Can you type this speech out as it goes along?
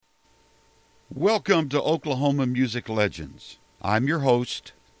Welcome to Oklahoma Music Legends. I'm your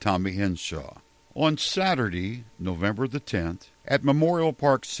host, Tommy Henshaw. On Saturday, November the 10th, at Memorial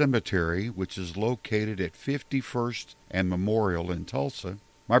Park Cemetery, which is located at 51st and Memorial in Tulsa,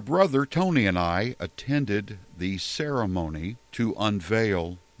 my brother Tony and I attended the ceremony to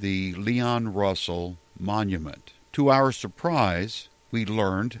unveil the Leon Russell Monument. To our surprise, we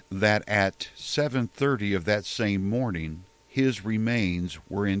learned that at 7:30 of that same morning, his remains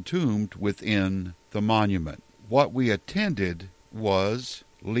were entombed within the monument. What we attended was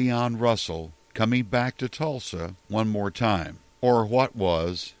Leon Russell coming back to Tulsa one more time, or what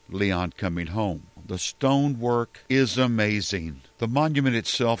was Leon coming home. The stonework is amazing. The monument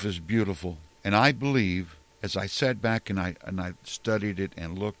itself is beautiful, and I believe, as I sat back and I studied it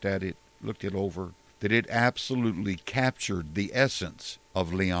and looked it over, that it absolutely captured the essence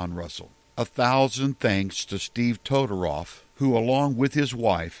of Leon Russell. 1,000 thanks to Steve Todoroff, who, along with his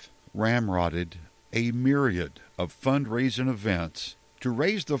wife, ramrodded a myriad of fundraising events to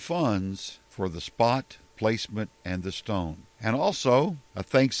raise the funds for the spot, placement, and the stone. And also, a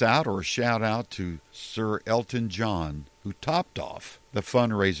thanks out or a shout out to Sir Elton John, who topped off the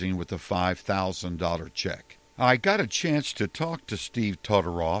fundraising with a $5,000 check. I got a chance to talk to Steve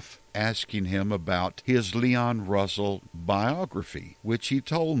Todoroff, asking him about his Leon Russell biography, which he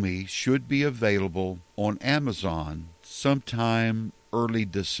told me should be available on Amazon sometime early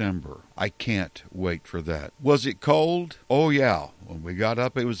December. I can't wait for that. Was it cold? Oh yeah. When we got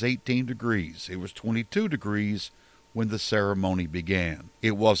up, it was 18 degrees. It was 22 degrees when the ceremony began.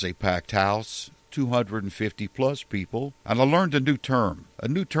 It was a packed house, 250 plus people, and I learned a new term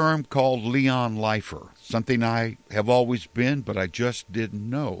called Leon Lifer, something I have always been, but I just didn't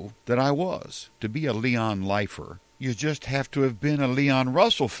know that I was. To be a Leon Lifer, you just have to have been a Leon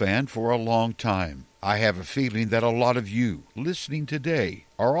Russell fan for a long time. I have a feeling that a lot of you listening today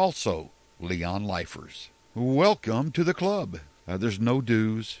are also Leon Lifers. Welcome to the club. There's no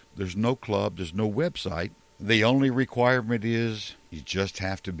dues, there's no club, there's no website. The only requirement is you just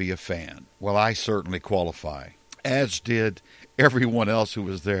have to be a fan. Well, I certainly qualify, as did everyone else who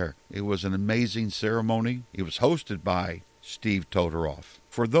was there. It was an amazing ceremony. It was hosted by Steve Todoroff.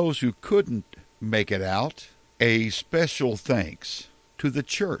 For those who couldn't make it out, a special thanks to the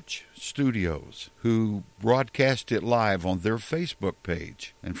church studios who broadcast it live on their Facebook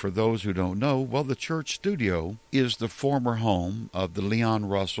page. And for those who don't know, well, the church studio is the former home of the Leon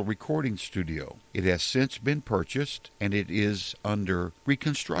Russell recording studio. It has since been purchased, and it is under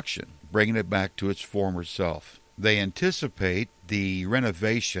reconstruction, bringing it back to its former self. They anticipate the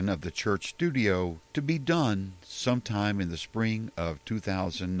renovation of the church studio to be done sometime in the spring of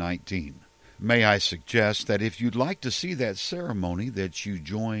 2019. May I suggest that if you'd like to see that ceremony, that you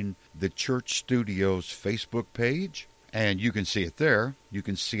join the Church Studios Facebook page, and you can see it there. You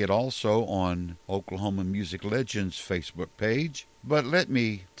can see it also on Oklahoma Music Legends Facebook page. But let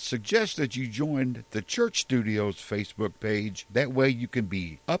me suggest that you join the Church Studios Facebook page. That way you can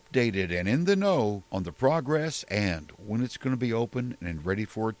be updated and in the know on the progress and when it's going to be open and ready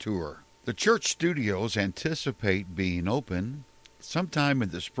for a tour. The Church Studios anticipate being open sometime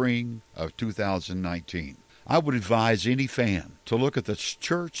in the spring of 2019. I would advise any fan to look at the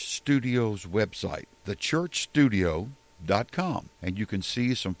Church Studios website, thechurchstudio.com, and you can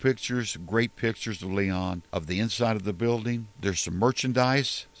see some pictures, great pictures of Leon, of the inside of the building. There's some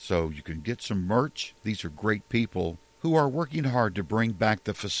merchandise, so you can get some merch. These are great people who are working hard to bring back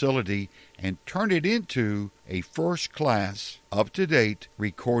the facility and turn it into a first-class, up-to-date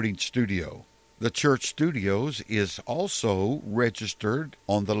recording studio. The Church Studios is also registered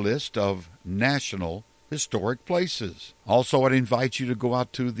on the list of National Historic Places. Also, I'd invite you to go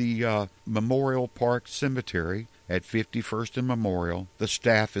out to the Memorial Park Cemetery at 51st and Memorial. The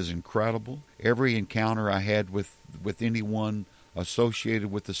staff is incredible. Every encounter I had with anyone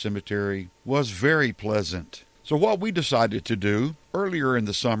associated with the cemetery was very pleasant. So what we decided to do, earlier in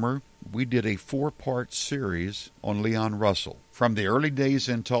the summer, we did a 4-part series on Leon Russell, from the early days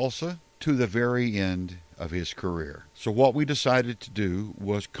in Tulsa to the very end of his career. So what we decided to do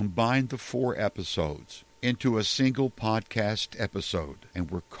was combine the 4 episodes into a single podcast episode,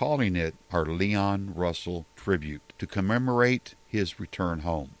 and we're calling it our Leon Russell Tribute to commemorate his return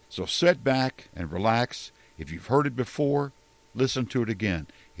home. So sit back and relax. If you've heard it before, listen to it again.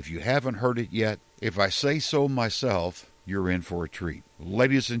 If you haven't heard it yet, if I say so myself, you're in for a treat.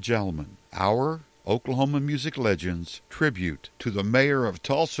 Ladies and gentlemen, our Oklahoma Music Legends tribute to the mayor of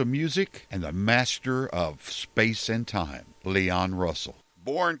Tulsa music and the master of space and time, Leon Russell.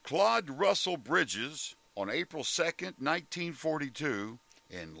 Born Claude Russell Bridges on April 2nd, 1942,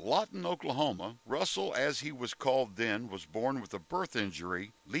 In Lawton, Oklahoma, Russell, as he was called then, was born with a birth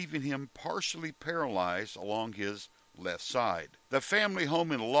injury, leaving him partially paralyzed along his left side. The family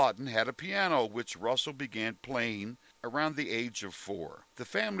home in Lawton had a piano, which Russell began playing around the age of 4. The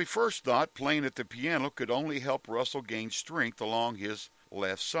family first thought playing at the piano could only help Russell gain strength along his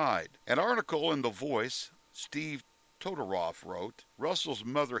left side. An article in The Voice, Steve Todoroff wrote, Russell's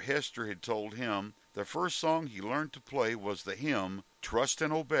mother Hester had told him the first song he learned to play was the hymn Trust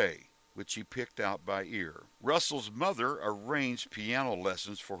and Obey, which he picked out by ear. Russell's mother arranged piano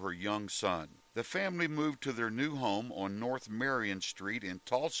lessons for her young son. The family moved to their new home on North Marion Street in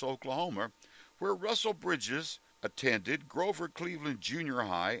Tulsa, Oklahoma, where Russell Bridges attended Grover Cleveland Junior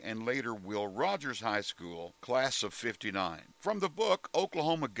High and later Will Rogers High School, class of '59. From the book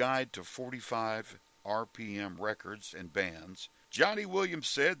Oklahoma Guide to 45 RPM Records and Bands, Johnny Williams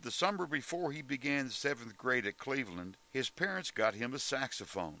said the summer before he began 7th grade at Cleveland, his parents got him a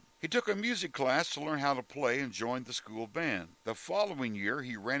saxophone. He took a music class to learn how to play and joined the school band. The following year,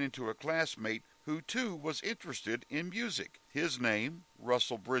 he ran into a classmate who too was interested in music. His name,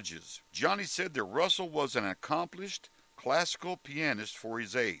 Russell Bridges. Johnny said that Russell was an accomplished classical pianist for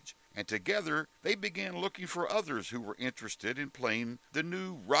his age, and together they began looking for others who were interested in playing the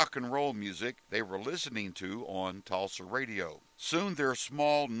new rock and roll music they were listening to on Tulsa radio. Soon their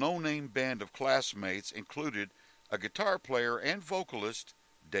small, no-name band of classmates included a guitar player and vocalist,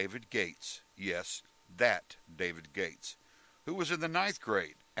 David Gates. Yes, that David Gates, who was in the 9th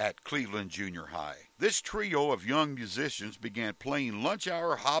grade at Cleveland Junior High. This trio of young musicians began playing lunch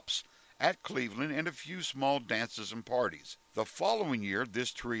hour hops at Cleveland and a few small dances and parties. The following year,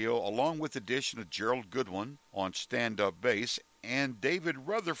 this trio, along with the addition of Gerald Goodwin on stand-up bass and David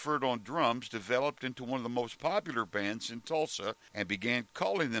Rutherford on drums, developed into one of the most popular bands in Tulsa and began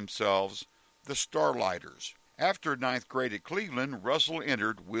calling themselves the Starlighters. After 9th grade at Cleveland, Russell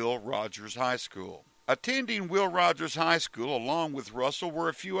entered Will Rogers High School. Attending Will Rogers High School along with Russell were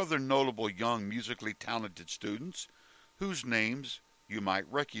a few other notable young musically talented students whose names you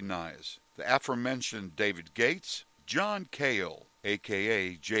might recognize. The aforementioned David Gates, John Cale,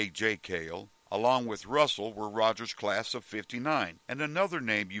 a.k.a. J.J. Cale, along with Russell were Rogers' class of '59, and another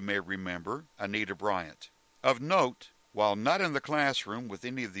name you may remember, Anita Bryant. Of note, while not in the classroom with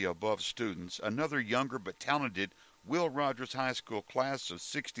any of the above students, another younger but talented Will Rogers High School class of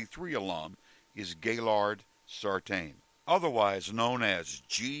 '63 alum is Gaylord Sartain, otherwise known as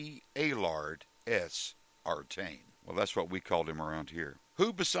G. Aylard S. Artain. Well, that's what we called him around here.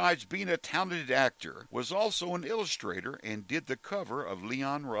 Who, besides being a talented actor, was also an illustrator and did the cover of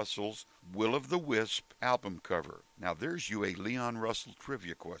Leon Russell's Will of the Wisp album cover. Now, there's you a Leon Russell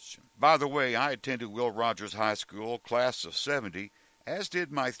trivia question. By the way, I attended Will Rogers High School, class of '70, as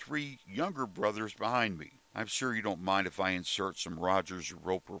did my 3 younger brothers behind me. I'm sure you don't mind if I insert some Rogers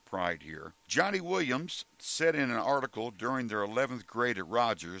Roper pride here. Johnny Williams said in an article during their 11th grade at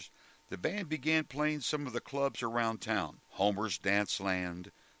Rogers, the band began playing some of the clubs around town, Homer's Dance Land,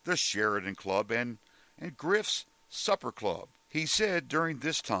 the Sheridan Club, and Griff's Supper Club. He said during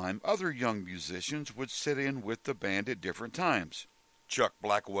this time, other young musicians would sit in with the band at different times. Chuck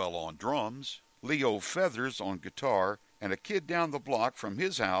Blackwell on drums, Leo Feathers on guitar, and a kid down the block from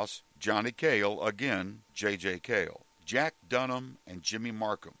his house, Johnny Cale, again, J.J. Cale, Jack Dunham, and Jimmy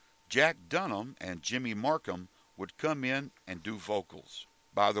Markham. Jack Dunham and Jimmy Markham would come in and do vocals.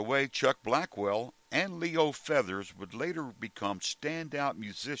 By the way, Chuck Blackwell and Leo Feathers would later become standout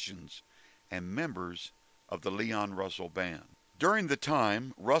musicians and members of the Leon Russell Band. During the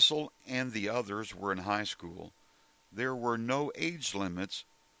time Russell and the others were in high school, there were no age limits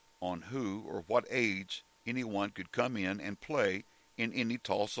on who or what age anyone could come in and play in any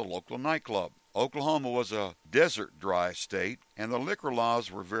Tulsa local nightclub. Oklahoma was a desert dry state, and the liquor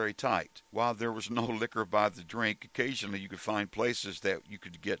laws were very tight. While there was no liquor by the drink, occasionally you could find places that you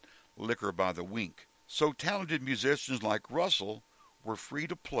could get liquor by the wink. So talented musicians like Russell were free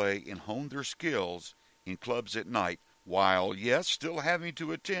to play and hone their skills in clubs at night, while, yes, still having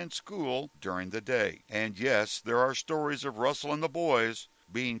to attend school during the day. And yes, there are stories of Russell and the boys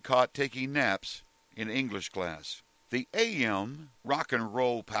being caught taking naps in English class. The AM rock and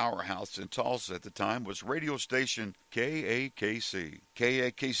roll powerhouse in Tulsa at the time was radio station KAKC.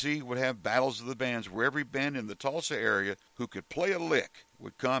 KAKC would have battles of the bands where every band in the Tulsa area who could play a lick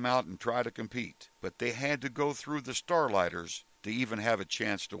would come out and try to compete. But they had to go through the Starlighters to even have a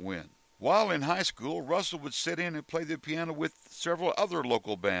chance to win. While in high school, Russell would sit in and play the piano with several other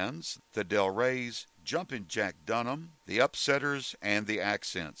local bands, the Del Reys, Jumpin' Jack Dunham, the Upsetters, and the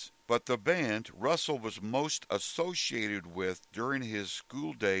Accents. But the band Russell was most associated with during his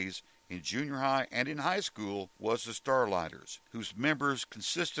school days in junior high and in high school was the Starlighters, whose members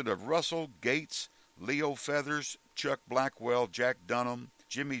consisted of Russell, Gates, Leo Feathers, Chuck Blackwell, Jack Dunham,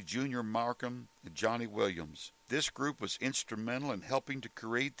 Jimmy Jr. Markham, and Johnny Williams. This group was instrumental in helping to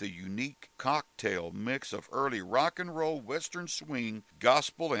create the unique cocktail mix of early rock and roll, western swing,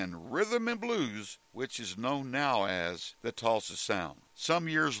 gospel, and rhythm and blues, which is known now as the Tulsa Sound. Some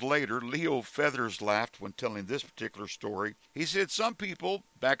years later, Leo Feathers laughed when telling this particular story. He said some people,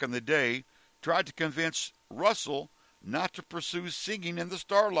 back in the day, tried to convince Russell not to pursue singing in the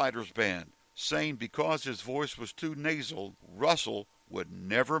Starlighters band, saying because his voice was too nasal, Russell would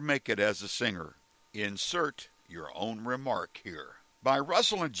never make it as a singer. Insert your own remark here. By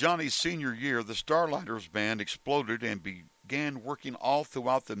Russell and Johnny's senior year, the Starlighters band exploded and began working all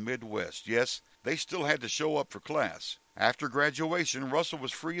throughout the Midwest. Yes, they still had to show up for class. After graduation, Russell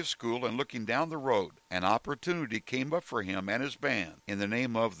was free of school and looking down the road. An opportunity came up for him and his band in the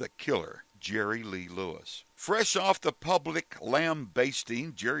name of the killer, Jerry Lee Lewis. Fresh off the public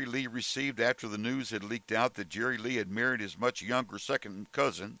lambasting Jerry Lee received after the news had leaked out that Jerry Lee had married his much younger second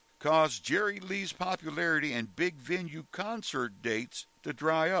cousin, caused Jerry Lee's popularity and big venue concert dates to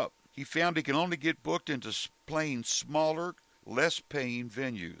dry up. He found he could only get booked into playing smaller, less-paying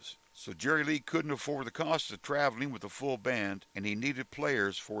venues. So Jerry Lee couldn't afford the cost of traveling with a full band, and he needed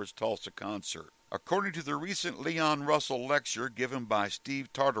players for his Tulsa concert. According to the recent Leon Russell lecture given by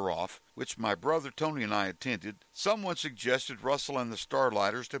Steve Tartaroff, which my brother Tony and I attended, someone suggested Russell and the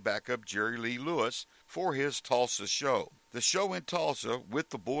Starlighters to back up Jerry Lee Lewis for his Tulsa show. The show in Tulsa,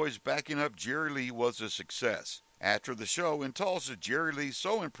 with the boys backing up Jerry Lee, was a success. After the show in Tulsa, Jerry Lee,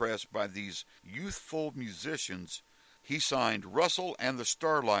 so impressed by these youthful musicians, he signed Russell and the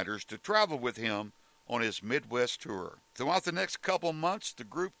Starlighters to travel with him on his Midwest tour. Throughout the next couple months, the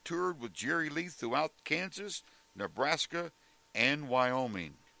group toured with Jerry Lee throughout Kansas, Nebraska, and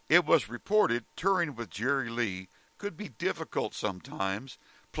Wyoming. It was reported touring with Jerry Lee could be difficult sometimes,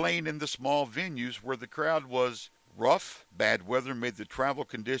 playing in the small venues where the crowd was rough, bad weather made the travel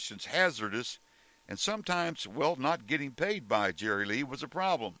conditions hazardous, and sometimes, not getting paid by Jerry Lee was a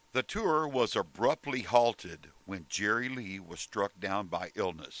problem. The tour was abruptly halted when Jerry Lee was struck down by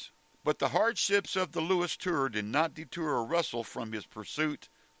illness. But the hardships of the Lewis tour did not deter Russell from his pursuit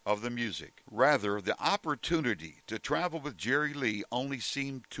of the music. Rather, the opportunity to travel with Jerry Lee only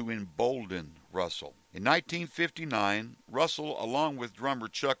seemed to embolden Russell. In 1959, Russell, along with drummer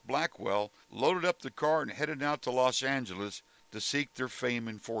Chuck Blackwell, loaded up the car and headed out to Los Angeles to seek their fame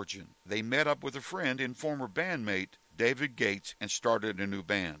and fortune. They met up with a friend and former bandmate, David Gates, and started a new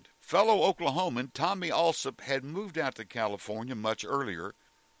band. Fellow Oklahoman Tommy Alsop had moved out to California much earlier,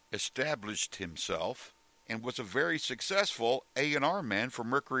 established himself, and was a very successful A&R man for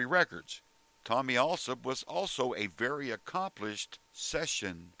Mercury Records. Tommy Alsop was also a very accomplished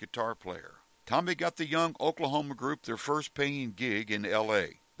session guitar player. Tommy got the young Oklahoma group their first paying gig in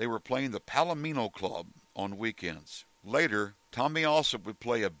L.A. They were playing the Palomino Club on weekends. Later, Tommy Alsop would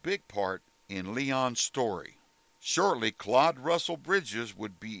play a big part in Leon's story. Shortly, Claude Russell Bridges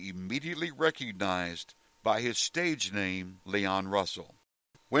would be immediately recognized by his stage name, Leon Russell.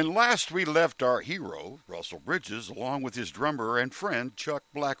 When last we left our hero, Russell Bridges, along with his drummer and friend, Chuck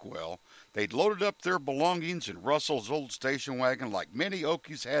Blackwell, they'd loaded up their belongings in Russell's old station wagon like many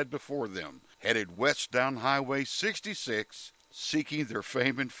Okies had before them, headed west down Highway 66, seeking their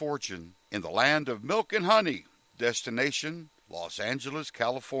fame and fortune in the land of milk and honey. Destination, Los Angeles,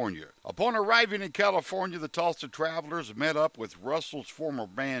 California. Upon arriving in California, the Tulsa travelers met up with Russell's former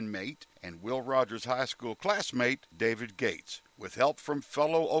bandmate and Will Rogers High School classmate, David Gates, with help from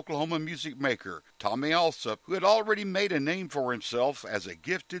fellow Oklahoma music maker Tommy Alsop, who had already made a name for himself as a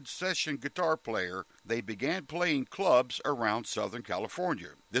gifted session guitar player. They began playing clubs around Southern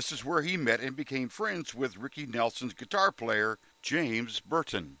California. This is where he met and became friends with Ricky Nelson's guitar player, James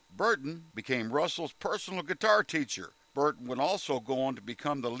Burton. Burton became Russell's personal guitar teacher. Burton would also go on to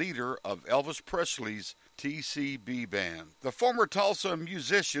become the leader of Elvis Presley's TCB band. The former Tulsa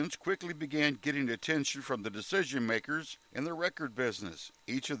musicians quickly began getting attention from the decision makers in the record business.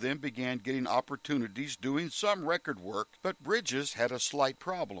 Each of them began getting opportunities doing some record work, but Bridges had a slight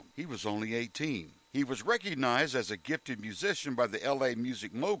problem. He was only 18. He was recognized as a gifted musician by the L.A.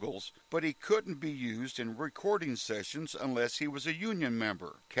 music moguls, but he couldn't be used in recording sessions unless he was a union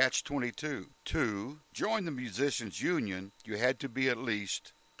member. Catch-22. To join the musicians' union, you had to be at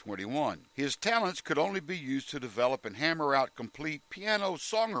least 21. His talents could only be used to develop and hammer out complete piano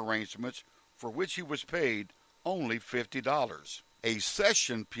song arrangements for which he was paid only $50. A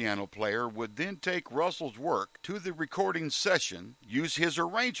session piano player would then take Russell's work to the recording session, use his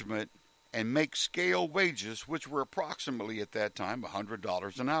arrangement, and make scale wages, which were approximately at that time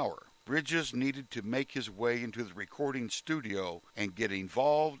 $100 an hour. Bridges needed to make his way into the recording studio and get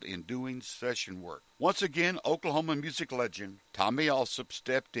involved in doing session work. Once again, Oklahoma music legend Tommy Alsop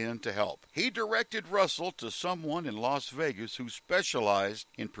stepped in to help. He directed Russell to someone in Las Vegas who specialized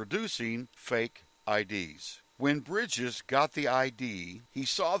in producing fake IDs. When Bridges got the ID, he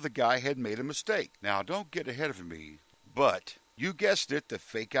saw the guy had made a mistake. Now, don't get ahead of me, but you guessed it, the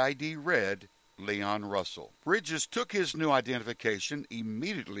fake ID read Leon Russell. Bridges took his new identification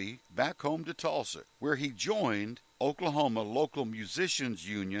immediately back home to Tulsa, where he joined Oklahoma Local Musicians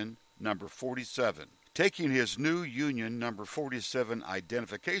Union number 47. Taking his new Union number 47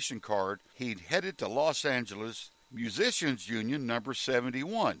 identification card, he headed to Los Angeles Musicians Union number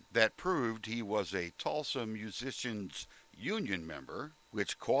 71. That proved he was a Tulsa Musicians Union member,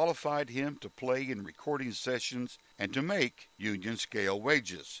 which qualified him to play in recording sessions and to make union scale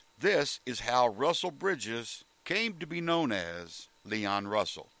wages. This is how Russell Bridges came to be known as Leon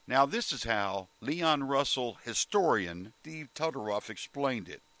Russell. Now, this is how Leon Russell historian Steve Todoroff explained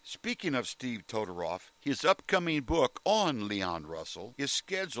it. Speaking of Steve Todoroff, his upcoming book on Leon Russell is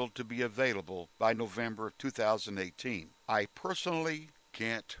scheduled to be available by November of 2018. I personally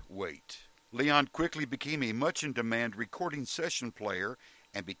can't wait. Leon quickly became a much-in-demand recording session player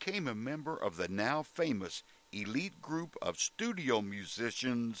and became a member of the now famous elite group of studio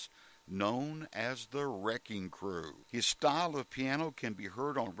musicians known as the Wrecking Crew. His style of piano can be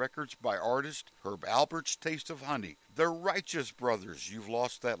heard on records by artist Herb Alpert's Taste of Honey, the Righteous Brothers' You've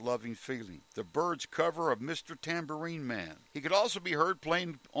Lost That Loving Feeling, the Byrds' cover of Mr. Tambourine Man. He could also be heard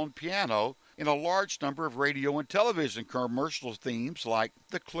playing on piano in a large number of radio and television commercial themes like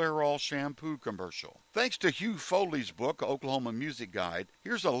the Clairol shampoo commercial. Thanks to Hugh Foley's book, Oklahoma Music Guide,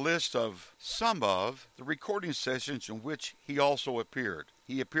 here's a list of some of the recording sessions in which he also appeared.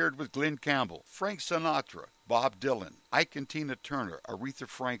 He appeared with Glenn Campbell, Frank Sinatra, Bob Dylan, Ike and Tina Turner, Aretha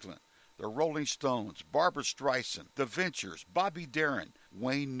Franklin, the Rolling Stones, Barbra Streisand, The Ventures, Bobby Darin,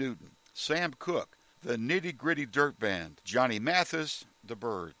 Wayne Newton, Sam Cooke, the Nitty Gritty Dirt Band, Johnny Mathis, the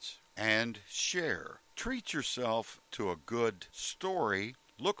Byrds, and Cher. Treat yourself to a good story.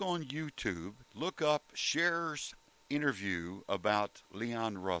 Look on YouTube. Look up Cher's interview about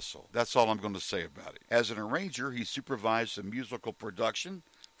Leon Russell. That's all I'm going to say about it. As an arranger, he supervised the musical production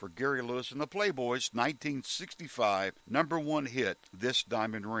for Gary Lewis and the Playboys' 1965 number one hit, This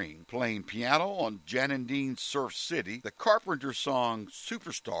Diamond Ring, playing piano on Jan and Dean's Surf City, the Carpenter song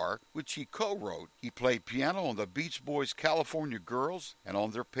Superstar, which he co-wrote. He played piano on the Beach Boys' California Girls and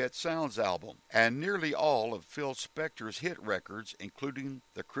on their Pet Sounds album, and nearly all of Phil Spector's hit records, including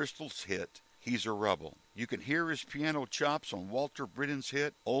the Crystals' hit, He's a Rebel. You can hear his piano chops on Walter Britton's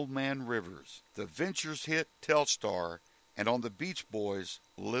hit, Old Man Rivers, the Ventures hit, Telstar, and on the Beach Boys'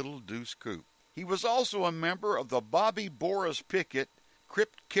 Little Deuce Coupe. He was also a member of the Bobby Boris Pickett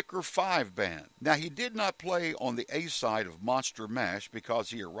Crypt Kicker 5 band. Now, he did not play on the A side of Monster Mash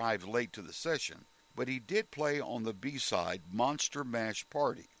because he arrived late to the session, but he did play on the B side, Monster Mash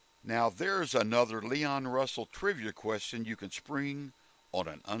Party. Now, there's another Leon Russell trivia question you can spring on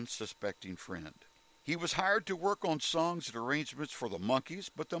an unsuspecting friend. He was hired to work on songs and arrangements for the Monkees,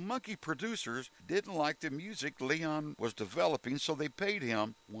 but the Monkee producers didn't like the music Leon was developing, so they paid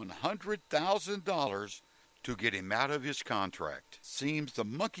him $100,000 to get him out of his contract. Seems the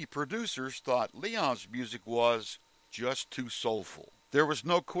Monkee producers thought Leon's music was just too soulful. There was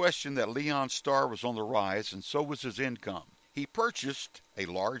no question that Leon's star was on the rise, and so was his income. He purchased a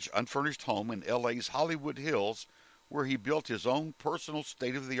large unfurnished home in LA's Hollywood Hills, where he built his own personal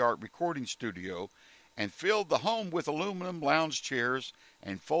state-of-the-art recording studio and filled the home with aluminum lounge chairs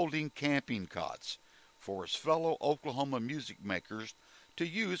and folding camping cots for his fellow Oklahoma music makers to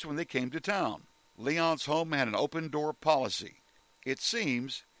use when they came to town. Leon's home had an open-door policy. It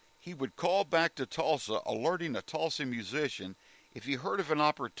seems he would call back to Tulsa, alerting a Tulsa musician if he heard of an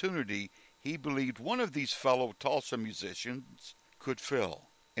opportunity he believed one of these fellow Tulsa musicians could fill.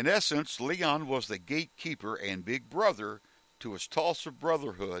 In essence, Leon was the gatekeeper and big brother to his Tulsa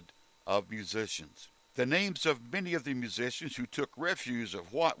brotherhood of musicians. The names of many of the musicians who took refuge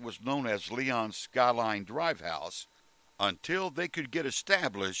of what was known as Leon's Skyline Drive House until they could get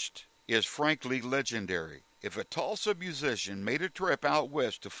established is frankly legendary. If a Tulsa musician made a trip out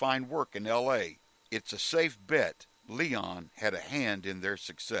west to find work in L.A., it's a safe bet Leon had a hand in their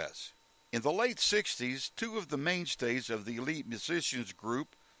success. In the late 60s, two of the mainstays of the elite musicians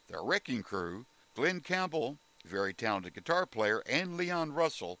group, the Wrecking Crew, Glenn Campbell, very talented guitar player, and Leon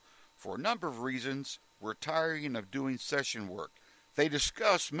Russell, for a number of reasons, were tiring of doing session work. They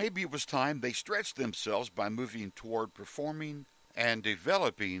discussed maybe it was time they stretched themselves by moving toward performing and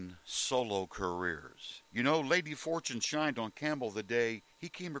developing solo careers. You know, Lady Fortune shined on Campbell the day he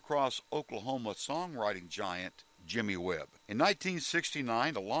came across Oklahoma songwriting giant Jimmy Webb. In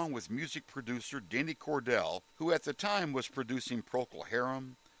 1969, along with music producer Denny Cordell, who at the time was producing Procol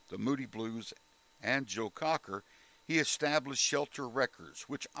Harum, the Moody Blues, and Joe Cocker, he established Shelter Records,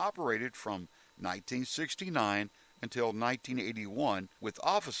 which operated from 1969 until 1981 with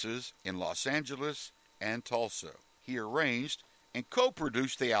offices in Los Angeles and Tulsa. He arranged and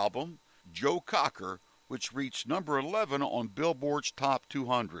co-produced the album Joe Cocker, which reached number 11 on Billboard's Top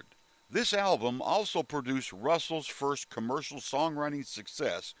 200. This album also produced Russell's first commercial songwriting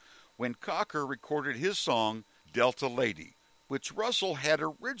success when Cocker recorded his song Delta Lady, which Russell had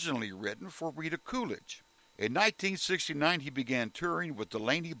originally written for Rita Coolidge. In 1969, he began touring with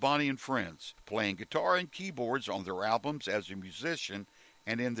Delaney, Bonnie and Friends, playing guitar and keyboards on their albums as a musician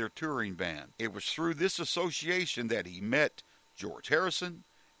and in their touring band. It was through this association that he met George Harrison,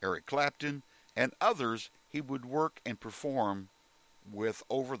 Eric Clapton, and others he would work and perform with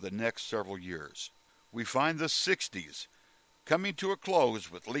over the next several years. We find the 60s coming to a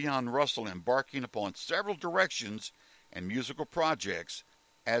close with Leon Russell embarking upon several directions and musical projects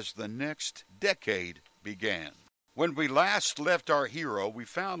as the next decade began. When we last left our hero, we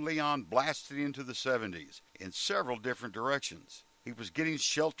found Leon blasted into the 70s in several different directions. He was getting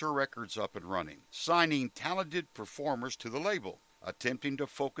Shelter Records up and running, signing talented performers to the label, attempting to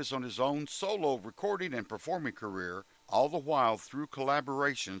focus on his own solo recording and performing career, all the while through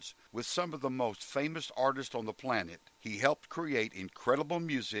collaborations with some of the most famous artists on the planet. He helped create incredible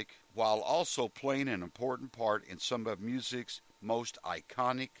music while also playing an important part in some of music's most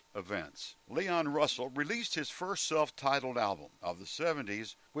iconic events. Leon Russell released his first self-titled album of the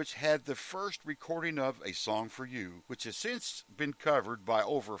 70s, which had the first recording of A Song for You, which has since been covered by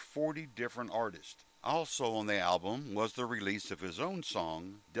over 40 different artists. Also on the album was the release of his own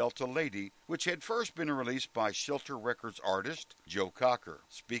song, Delta Lady, which had first been released by Shelter Records artist Joe Cocker.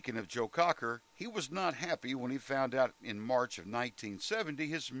 Speaking of Joe Cocker, he was not happy when he found out in March of 1970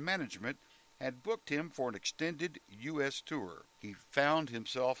 his management had booked him for an extended U.S. tour. He found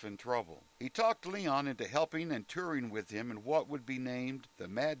himself in trouble. He talked Leon into helping and touring with him in what would be named the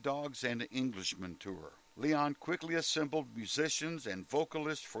Mad Dogs and Englishmen tour. Leon quickly assembled musicians and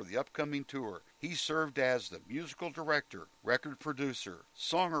vocalists for the upcoming tour. He served as the musical director, record producer,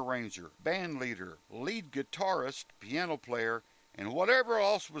 song arranger, band leader, lead guitarist, piano player, and whatever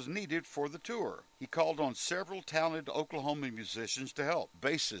else was needed for the tour. He called on several talented Oklahoma musicians to help.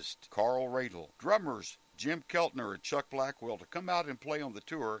 Bassist Carl Radel, drummers Jim Keltner and Chuck Blackwell to come out and play on the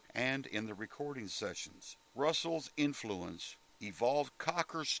tour and in the recording sessions. Russell's influence evolved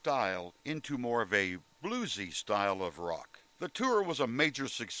Cocker's style into more of a bluesy style of rock. The tour was a major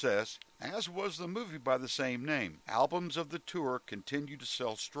success, as was the movie by the same name. Albums of the tour continued to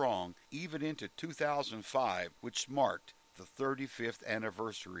sell strong even into 2005, which marked the 35th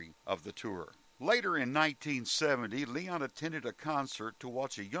anniversary of the tour. Later in 1970, Leon attended a concert to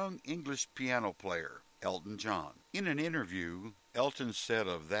watch a young English piano player, Elton John. In an interview, Elton said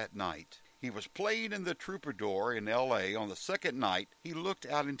of that night, he was playing in the Troubadour in L.A. On the second night, he looked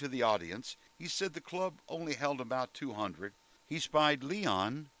out into the audience. He said the club only held about 200. He spied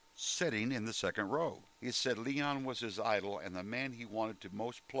Leon sitting in the second row. He said Leon was his idol and the man he wanted to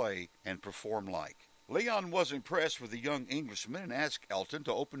most play and perform like. Leon was impressed with the young Englishman and asked Elton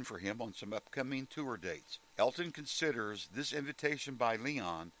to open for him on some upcoming tour dates. Elton considers this invitation by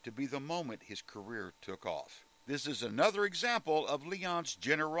Leon to be the moment his career took off. This is another example of Leon's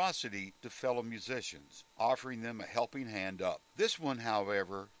generosity to fellow musicians, offering them a helping hand up. This one,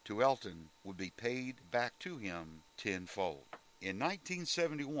 however, to Elton, would be paid back to him tenfold. In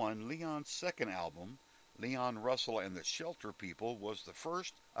 1971, Leon's second album, Leon Russell and the Shelter People, was the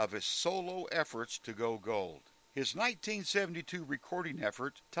first of his solo efforts to go gold. His 1972 recording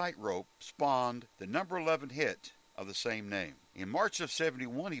effort, Tightrope, spawned the number 11 hit of the same name. In March of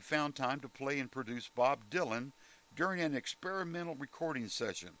 71, he found time to play and produce Bob Dylan during an experimental recording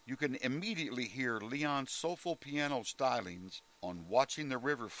session. You can immediately hear Leon's soulful piano stylings on Watching the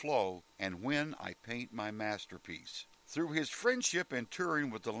River Flow and When I Paint My Masterpiece. Through his friendship and touring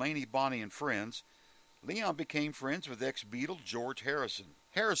with Delaney, Bonnie and Friends, Leon became friends with ex-Beatle George Harrison.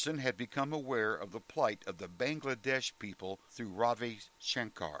 Harrison had become aware of the plight of the Bangladesh people through Ravi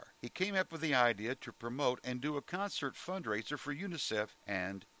Shankar. He came up with the idea to promote and do a concert fundraiser for UNICEF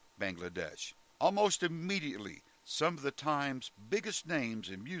and Bangladesh. Almost immediately, some of the time's biggest names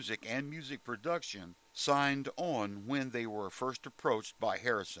in music and music production signed on when they were first approached by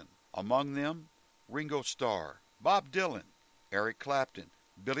Harrison. Among them, Ringo Starr, Bob Dylan, Eric Clapton,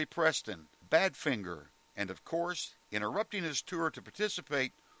 Billy Preston, Badfinger, And of course, interrupting his tour to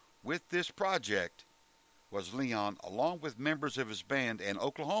participate with this project was Leon, along with members of his band and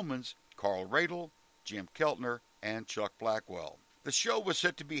Oklahomans Carl Radle, Jim Keltner, and Chuck Blackwell. The show was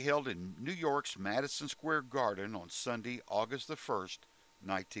set to be held in New York's Madison Square Garden on Sunday, August the 1st,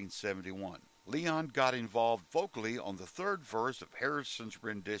 1971. Leon got involved vocally on the third verse of Harrison's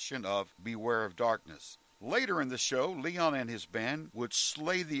rendition of Beware of Darkness. Later in the show, Leon and his band would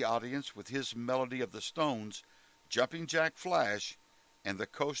slay the audience with his melody of the Stones' Jumping Jack Flash and the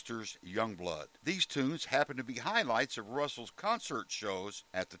Coasters' Youngblood. These tunes happened to be highlights of Russell's concert shows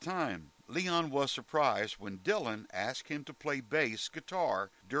at the time. Leon was surprised when Dylan asked him to play bass guitar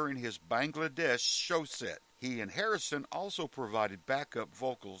during his Bangladesh show set. He and Harrison also provided backup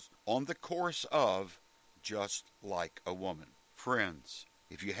vocals on the chorus of Just Like a Woman. Friends,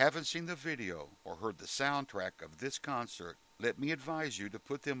 if you haven't seen the video or heard the soundtrack of this concert, let me advise you to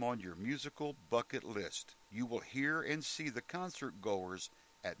put them on your musical bucket list. You will hear and see the concert goers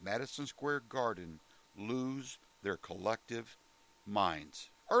at Madison Square Garden lose their collective minds.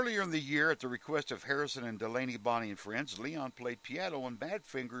 Earlier in the year, at the request of Harrison and Delaney, Bonnie and Friends, Leon played piano on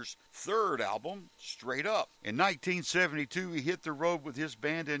Badfinger's third album, Straight Up. In 1972, he hit the road with his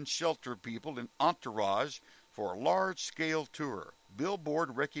band and Shelter People in Entourage for a large-scale tour.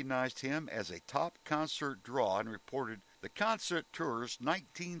 Billboard recognized him as a top concert draw and reported the concert tour's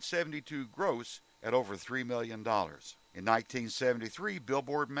 1972 gross at over $3 million. In 1973,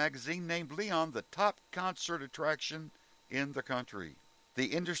 Billboard magazine named Leon the top concert attraction in the country. The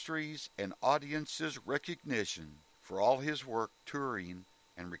industry's and audience's recognition for all his work touring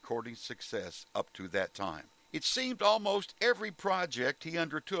and recording success up to that time. It seemed almost every project he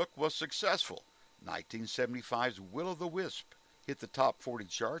undertook was successful. 1975's Will-O-the-Wisp hit the top 40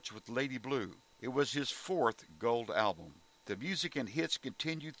 charts with Lady Blue. It was his fourth gold album. The music and hits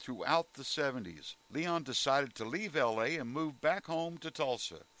continued throughout the 70s. Leon decided to leave L.A. and move back home to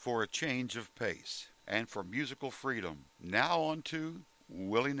Tulsa for a change of pace and for musical freedom. Now on to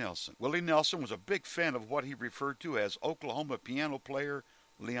Willie Nelson. Willie Nelson was a big fan of what he referred to as Oklahoma piano player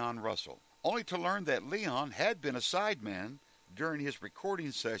Leon Russell, only to learn that Leon had been a sideman during his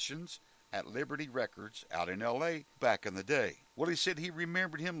recording sessions at Liberty Records out in L.A. back in the day. Willie said he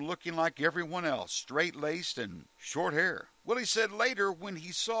remembered him looking like everyone else, straight-laced and short hair. Willie said later when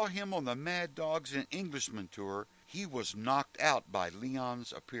he saw him on the Mad Dogs and Englishmen tour, he was knocked out by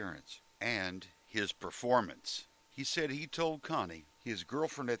Leon's appearance and his performance. He said he told Connie, his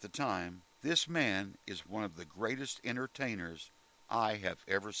girlfriend at the time, "This man is one of the greatest entertainers I have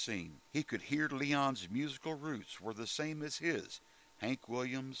ever seen." He could hear Leon's musical roots were the same as his. Hank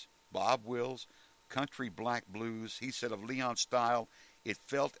Williams, Bob Wills, country black blues. He said of Leon's style, it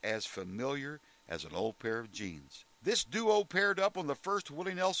felt as familiar as an old pair of jeans. This duo paired up on the first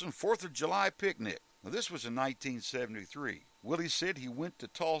Willie Nelson 4th of July picnic. Now, this was in 1973. Willie said he went to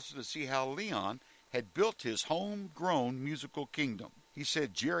Tulsa to see how Leon had built his homegrown musical kingdom. He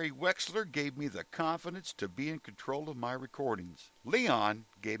said, "Jerry Wexler gave me the confidence to be in control of my recordings. Leon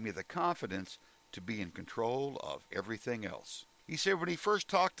gave me the confidence to be in control of everything else." He said when he first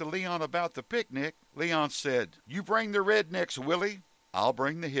talked to Leon about the picnic, Leon said, "You bring the rednecks, Willie. I'll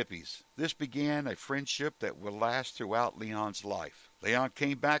bring the hippies." This began a friendship that will last throughout Leon's life. Leon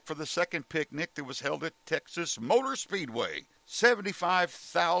came back for the second picnic that was held at Texas Motor Speedway.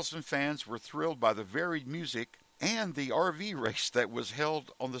 75,000 fans were thrilled by the varied music and the RV race that was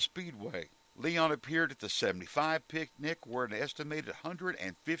held on the Speedway. Leon appeared at the 75 picnic where an estimated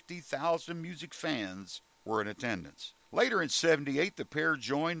 150,000 music fans were in attendance. Later in 78, the pair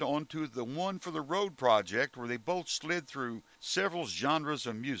joined onto the One for the Road project where they both slid through several genres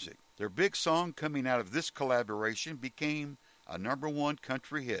of music. Their big song coming out of this collaboration became a #1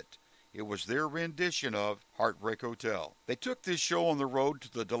 country hit. It was their rendition of Heartbreak Hotel. They took this show on the road to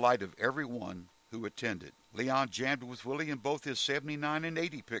the delight of everyone who attended. Leon jammed with Willie in both his 79 and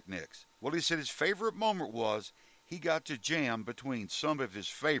 80 picnics. Willie said his favorite moment was he got to jam between some of his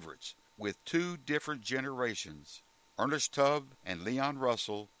favorites with two different generations, Ernest Tubb and Leon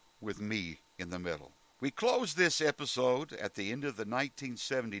Russell, with me in the middle. We close this episode at the end of the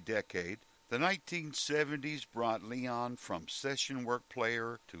 1970 decade. The 1970s brought Leon from session work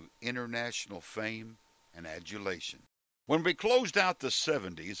player to international fame and adulation. When we closed out the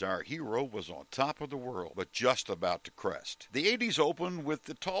 70s, our hero was on top of the world, but just about to crest. The 80s opened with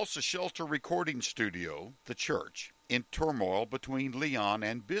the Tulsa Shelter recording studio, The Church, in turmoil between Leon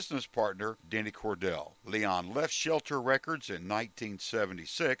and business partner Denny Cordell. Leon left Shelter Records in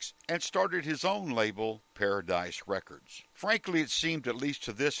 1976 and started his own label, Paradise Records. Frankly, it seemed, at least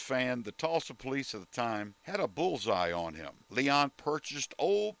to this fan, the Tulsa police at the time had a bullseye on him. Leon purchased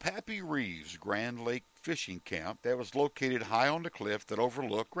old Pappy Reeves' Grand Lake fishing camp that was located high on the cliff that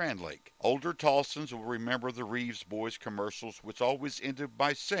overlooked Grand Lake. Older Tulsans will remember the Reeves Boys commercials, which always ended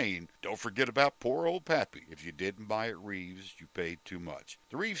by saying, "Don't forget about poor old Pappy. If you didn't buy at Reeves, you paid too much."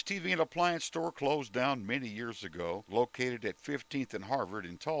 The Reeves TV and appliance store closed down many years ago. Located at 15th and Harvard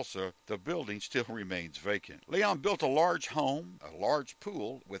in Tulsa, the building still remains vacant. Leon built a large home, a large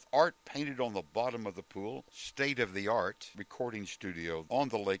pool, with art painted on the bottom of the pool, state-of-the-art recording studio on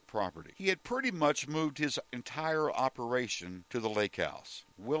the lake property. He had pretty much moved his entire operation to the lake house.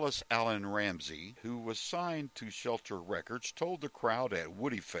 Willis Allen Ramsey, who was signed to Shelter Records, told the crowd at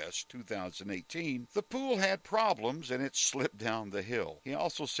WoodyFest 2018 the pool had problems and it slipped down the hill. He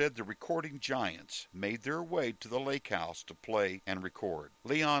also said the recording giants made their way to the lake house to play and record.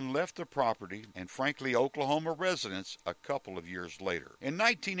 Leon left the property and frankly Oklahoma residence a couple of years later. In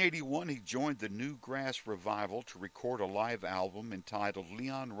 1981, he joined the Newgrass Revival to record a live album entitled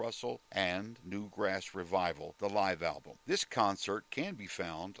Leon Russell and Newgrass Revival, the live album. This concert can be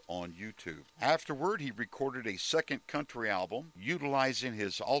found on YouTube. Afterward, he recorded a second country album utilizing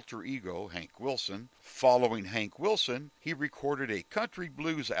his alter ego, Hank Wilson. Following Hank Wilson, he recorded a country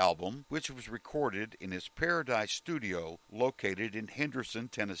blues album, which was recorded in his Paradise studio located in Henderson,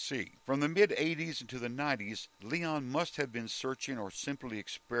 Tennessee. From the mid-80s into the 90s, Leon must have been searching or simply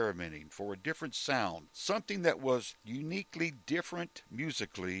experimenting for a different sound, something that was uniquely different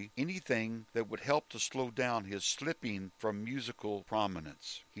musically, anything that would help to slow down his slipping from musical prominence.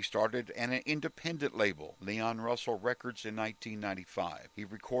 He started an independent label, Leon Russell Records, in 1995. He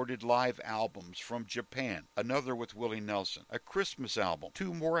recorded live albums from Japan, another with Willie Nelson, a Christmas album,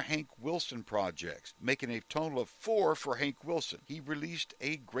 2 more Hank Wilson projects, making a total of 4 for Hank Wilson. He released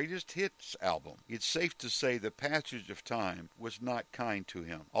a greatest hits album. It's safe to say the passage of time was not kind to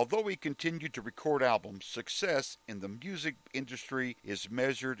him. Although he continued to record albums, success in the music industry is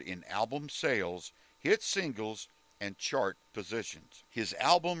measured in album sales, hit singles, and chart positions. His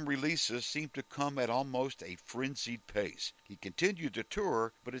album releases seemed to come at almost a frenzied pace. He continued to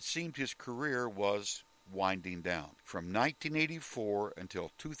tour, but it seemed his career was winding down. From 1984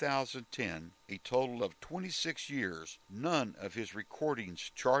 until 2010, a total of 26 years, none of his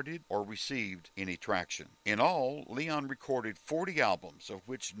recordings charted or received any traction. In all, Leon recorded 40 albums, of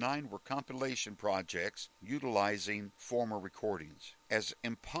which 9 were compilation projects utilizing former recordings. As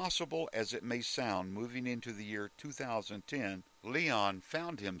impossible as it may sound, moving into the year 2010, Leon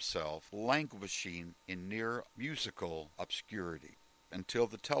found himself languishing in near musical obscurity until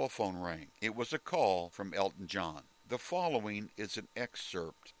the telephone rang. It was a call from Elton John. The following is an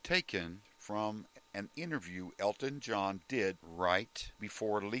excerpt taken from an interview Elton John did right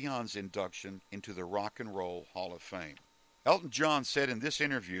before Leon's induction into the Rock and Roll Hall of Fame. Elton John said in this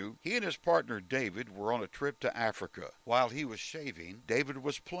interview, he and his partner David were on a trip to Africa. While he was shaving, David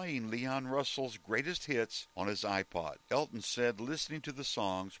was playing Leon Russell's greatest hits on his iPod. Elton said listening to the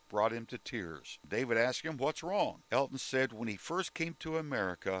songs brought him to tears. David asked him, "What's wrong?" Elton said when he first came to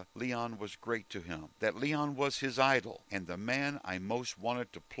America, Leon was great to him, that Leon was his idol and the man I most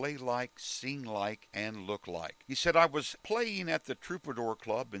wanted to play like, sing like, and look like. He said, "I was playing at the Troubadour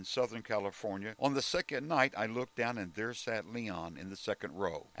Club in Southern California. On the second night, I looked down and there sat Leon in the second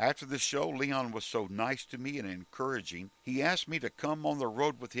row. After the show, Leon was so nice to me and encouraging. He asked me to come on the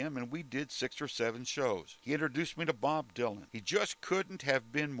road with him, and we did 6 or 7 shows. He introduced me to Bob Dylan. He just couldn't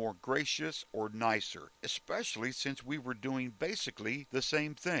have been more gracious or nicer, especially since we were doing basically the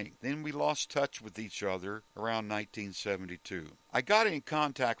same thing. Then we lost touch with each other around 1972. I got in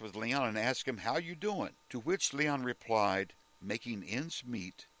contact with Leon and asked him, 'How you doing?' To which Leon replied, 'Making ends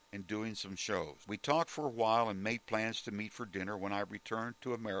meet and doing some shows.' We talked for a while and made plans to meet for dinner. When I returned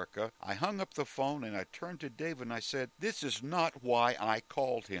to America, I hung up the phone and I turned to David and I said, 'This is not why I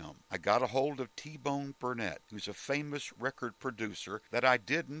called him.' I got a hold of T-Bone Burnett, who's a famous record producer that I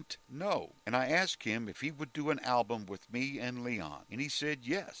didn't know, and I asked him if he would do an album with me and Leon, and he said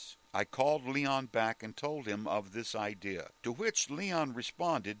yes. I called Leon back and told him of this idea, to which Leon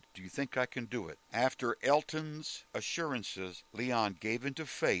responded, 'Do you think I can do it?' After Elton's assurances, Leon gave in to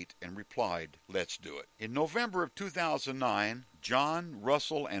fate and replied, 'Let's do it.' In November of 2009, John,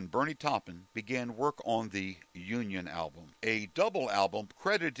 Russell, and Bernie Taupin began work on the Union album, a double album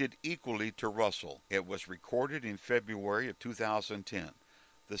credited equally to Russell. It was recorded in February of 2010.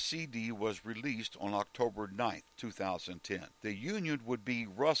 The CD was released on October 9th, 2010. The Union would be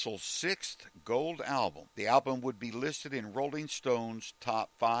Russell's 6th gold album. The album would be listed in Rolling Stone's top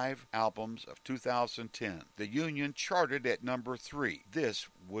 5 albums of 2010. The Union charted at number 3. This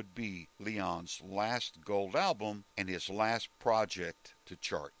would be Leon's last gold album and his last project to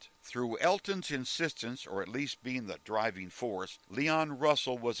chart. Through Elton's insistence, or at least being the driving force, Leon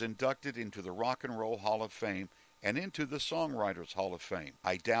Russell was inducted into the Rock and Roll Hall of Fame and into the Songwriters Hall of Fame.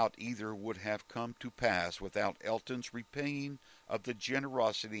 I doubt either would have come to pass without Elton's repaying of the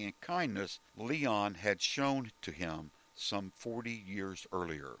generosity and kindness Leon had shown to him some 40 years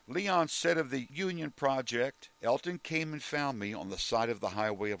earlier. Leon said of the Union Project, "Elton came and found me on the side of the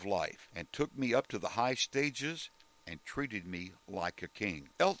highway of life and took me up to the high stages and treated me like a king."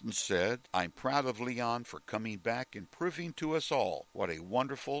 Elton said, "I'm proud of Leon for coming back and proving to us all what a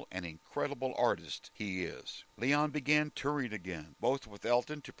wonderful and incredible artist he is." Leon began touring again, both with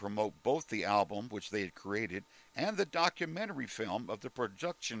Elton to promote both the album which they had created and the documentary film of the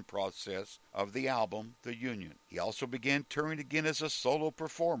production process of the album, The Union. He also began touring again as a solo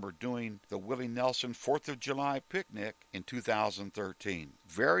performer, doing the Willie Nelson 4th of July picnic in 2013.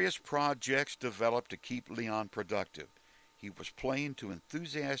 Various projects developed to keep Leon productive. He was playing to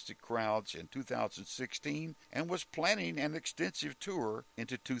enthusiastic crowds in 2016 and was planning an extensive tour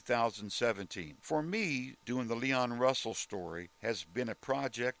into 2017. For me, doing the Leon Russell story has been a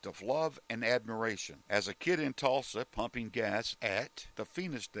project of love and admiration. As a kid in Tulsa, pumping gas at the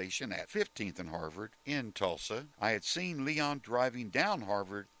Phoenix station at 15th and Harvard in Tulsa, I had seen Leon driving down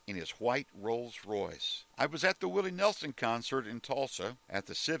Harvard in his white Rolls Royce. I was at the Willie Nelson concert in Tulsa at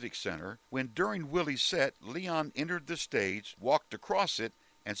the Civic Center when during Willie's set, Leon entered the stage, walked across it,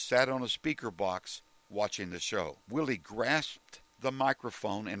 and sat on a speaker box watching the show. Willie grasped the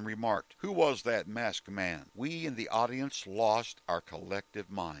microphone and remarked, "Who was that masked man?" We in the audience lost our collective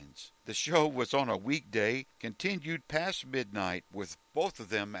minds. The show was on a weekday, continued past midnight with both of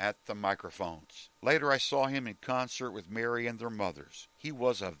them at the microphones. Later I saw him in concert with Mary and their mothers. He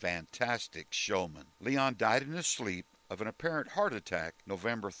was a fantastic showman. Leon died in his sleep of an apparent heart attack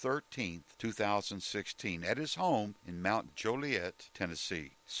November 13th, 2016, at his home in Mount Joliet,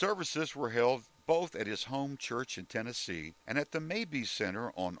 Tennessee. Services were held both at his home church in Tennessee and at the Mabee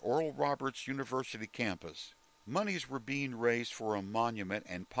Center on Oral Roberts University campus. Monies were being raised for a monument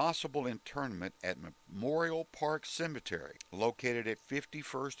and possible interment at Memorial Park Cemetery, located at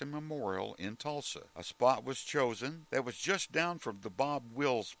 51st and Memorial in Tulsa. A spot was chosen that was just down from the Bob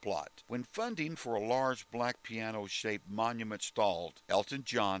Wills plot. When funding for a large black piano-shaped monument stalled, Elton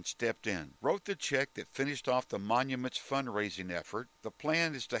John stepped in, wrote the check that finished off the monument's fundraising effort. The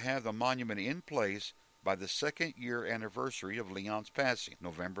plan is to have the monument in place by the second-year anniversary of Leon's passing,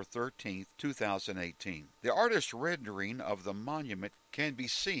 November 13, 2018. The artist's rendering of the monument can be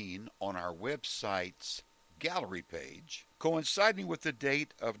seen on our website's gallery page. Coinciding with the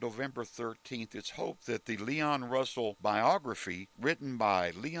date of November 13th, it's hoped that the Leon Russell biography, written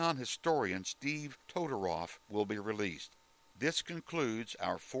by Leon historian Steve Todoroff, will be released. This concludes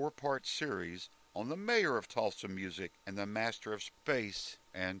our four-part series on the mayor of Tulsa music and the master of space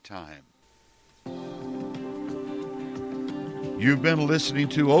and time. You've been listening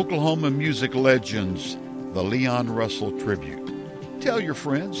to Oklahoma Music Legends, the Leon Russell Tribute. Tell your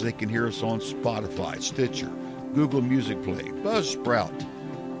friends they can hear us on Spotify, Stitcher, Google Music Play, Buzzsprout,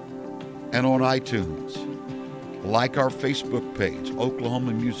 and on iTunes. Like our Facebook page,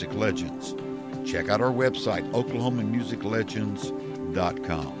 Oklahoma Music Legends. Check out our website,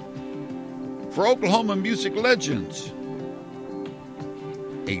 oklahomamusiclegends.com. For Oklahoma Music Legends,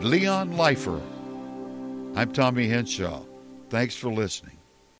 a Leon lifer, I'm Tommy Henshaw. Thanks for listening.